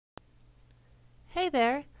Hey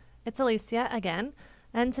there, it's Alicia again,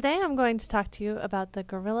 and today I'm going to talk to you about the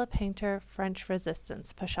Guerrilla Painter French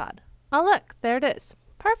Resistance Pochade. Oh look, there it is.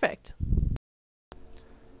 Perfect!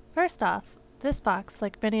 First off, this box,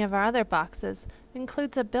 like many of our other boxes,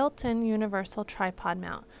 includes a built-in universal tripod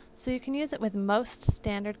mount, so you can use it with most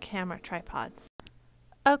standard camera tripods.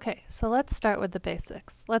 Okay, so let's start with the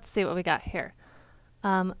basics. Let's see what we got here.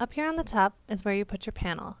 Up here on the top is where you put your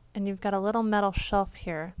panel, and you've got a little metal shelf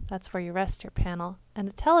here, that's where you rest your panel, and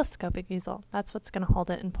a telescoping easel, that's what's going to hold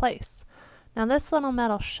it in place. Now this little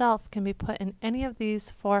metal shelf can be put in any of these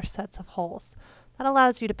 4 sets of holes. That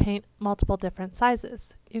allows you to paint multiple different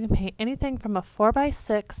sizes. You can paint anything from a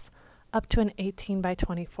 4x6 up to an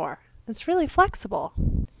 18x24. It's really flexible.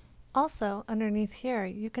 Also, underneath here,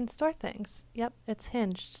 you can store things. Yep, it's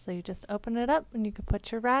hinged, so you just open it up and you can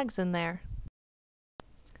put your rags in there.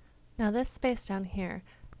 Now this space down here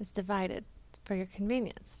is divided for your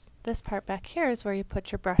convenience. This part back here is where you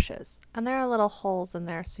put your brushes, and there are little holes in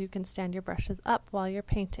there so you can stand your brushes up while you're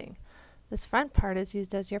painting. This front part is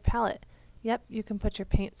used as your palette. Yep, you can put your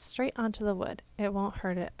paint straight onto the wood. It won't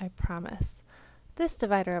hurt it, I promise. This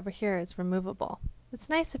divider over here is removable. It's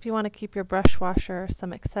nice if you want to keep your brush washer or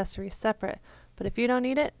some accessories separate, but if you don't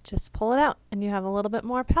need it, just pull it out and you have a little bit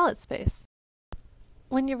more palette space.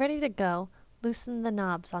 When you're ready to go, loosen the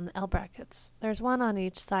knobs on the L brackets. There's one on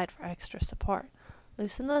each side for extra support.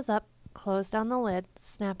 Loosen those up, close down the lid,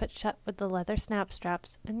 snap it shut with the leather snap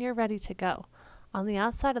straps, and you're ready to go. On the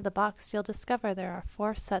outside of the box, you'll discover there are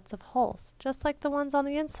 4 sets of holes, just like the ones on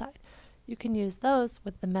the inside. You can use those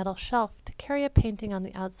with the metal shelf to carry a painting on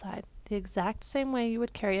the outside, the exact same way you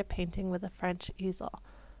would carry a painting with a French easel.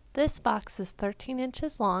 This box is 13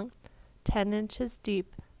 inches long, 10 inches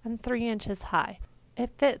deep, and 3 inches high.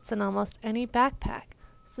 It fits in almost any backpack.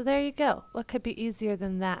 So there you go. What could be easier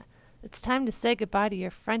than that? It's time to say goodbye to your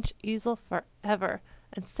French easel forever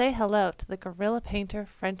and say hello to the Guerrilla Painter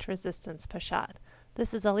French Resistance Pochade.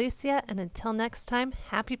 This is Alicia, and until next time,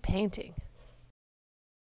 happy painting!